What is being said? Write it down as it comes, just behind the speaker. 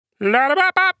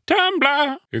La-da-ba-ba,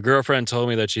 Tumblr. Your girlfriend told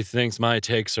me that she thinks my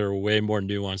takes are way more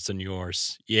nuanced than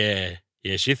yours. Yeah,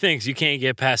 she thinks you can't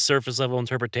get past surface-level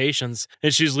interpretations,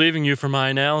 and she's leaving you for my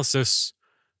analysis.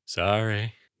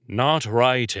 Sorry. Not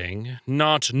writing,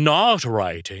 not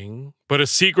writing, but a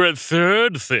secret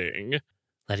third thing.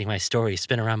 Letting my story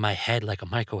spin around my head like a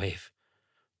microwave.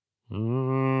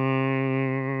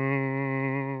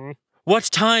 What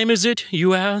time is it,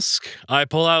 you ask? I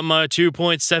pull out my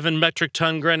 2.7 metric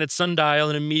ton granite sundial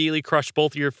and immediately crush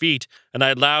both of your feet, and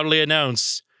I loudly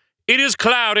announce, "It is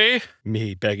cloudy!"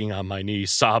 Me begging on my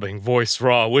knees, sobbing, voice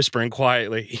raw, whispering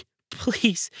quietly,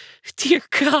 "Please, dear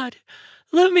God,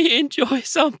 let me enjoy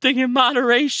something in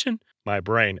moderation." My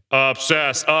brain,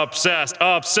 obsessed. I'ma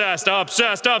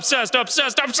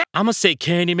say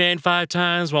Candyman 5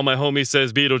 times while my homie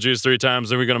says Beetlejuice 3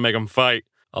 times, and we're gonna make them fight.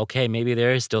 Okay, maybe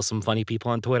there is still some funny people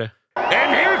on Twitter.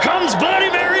 And here comes Bloody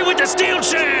Mary with the steel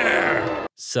chair!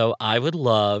 So I would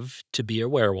love to be a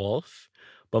werewolf,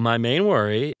 but my main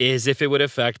worry is if it would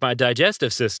affect my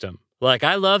digestive system. Like,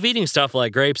 I love eating stuff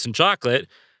like grapes and chocolate,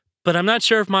 but I'm not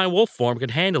sure if my wolf form can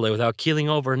handle it without keeling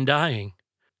over and dying.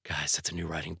 Guys, that's a new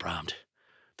writing prompt.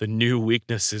 The new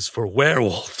weaknesses for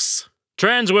werewolves.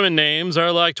 Trans women names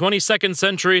are like 22nd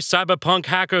century cyberpunk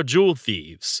hacker jewel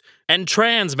thieves. And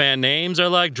trans man names are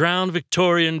like drowned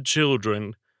Victorian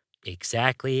children.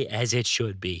 Exactly as it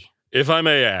should be. If I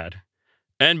may add,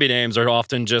 NB names are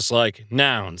often just like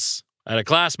nouns. I had a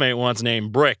classmate once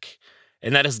named Brick,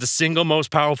 and that is the single most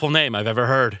powerful name I've ever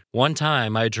heard. One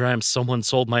time, I dreamt someone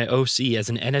sold my OC as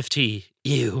an NFT,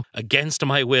 against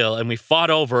my will, and we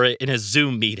fought over it in a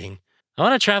Zoom meeting. I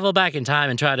want to travel back in time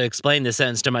and try to explain this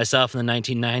sentence to myself in the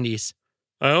 1990s.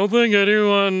 I don't think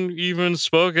anyone even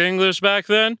spoke English back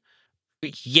then.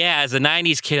 Yeah, as a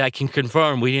 90s kid, I can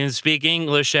confirm we didn't speak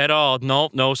English at all.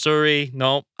 Nope, no sorry,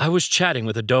 nope. I was chatting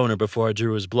with a donor before I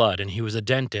drew his blood, and he was a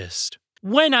dentist.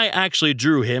 When I actually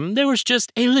drew him, there was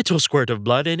just a little squirt of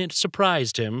blood, and it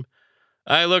surprised him.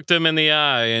 I looked him in the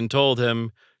eye and told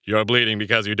him, "You're bleeding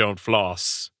because you don't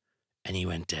floss." And he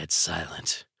went dead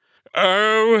silent.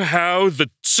 Oh, how the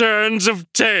turns have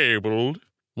tabled.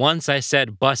 Once I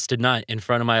said "bust a nut" in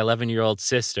front of my 11-year-old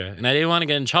sister, and I didn't want to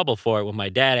get in trouble for it when my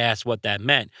dad asked what that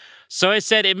meant. So I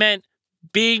said it meant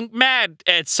being mad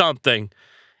at something.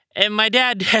 And my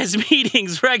dad has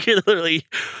meetings regularly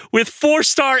with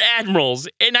 4-star admirals,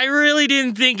 and I really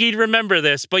didn't think he'd remember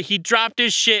this, but he dropped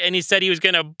his shit and he said he was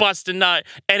gonna bust a nut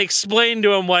and explain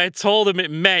to him what I told him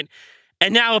it meant.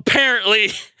 And now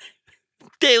apparently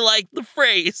they like the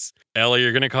phrase. Ellie,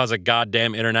 you're gonna cause a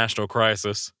goddamn international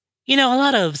crisis. You know, a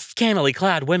lot of scantily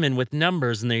clad women with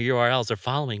numbers in their URLs are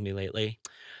following me lately.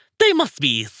 They must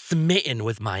be smitten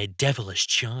with my devilish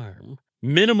charm.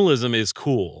 Minimalism is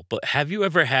cool, but have you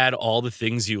ever had all the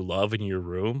things you love in your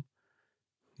room?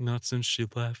 Not since she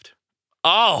left.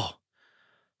 Oh,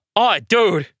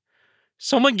 dude.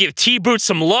 Someone give T-Boot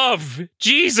some love.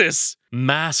 Jesus.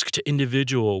 Masked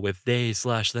individual with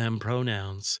they/them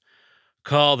pronouns.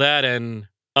 Call that an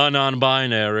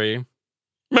non-binary.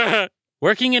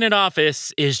 Working in an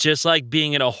office is just like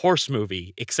being in a horse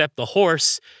movie, except the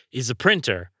horse is a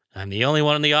printer. I'm the only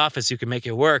one in the office who can make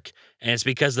it work, and it's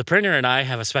because the printer and I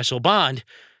have a special bond.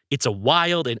 It's a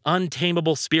wild and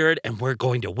untamable spirit, and we're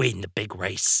going to win the big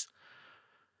race.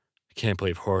 I can't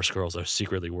believe horse girls are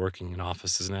secretly working in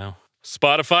offices now.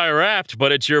 Spotify Wrapped,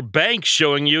 but it's your bank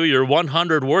showing you your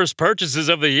 100 worst purchases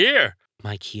of the year.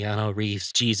 My Keanu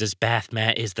Reeves Jesus bath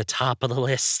mat is the top of the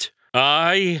list.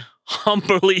 I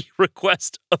humbly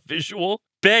request a visual.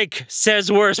 Bank says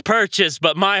worst purchase,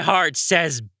 but my heart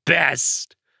says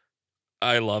best.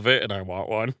 I love it, and I want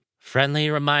one. Friendly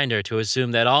reminder to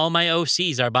assume that all my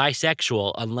OCs are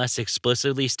bisexual unless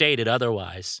explicitly stated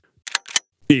otherwise.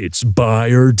 It's buy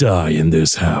or die in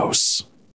this house.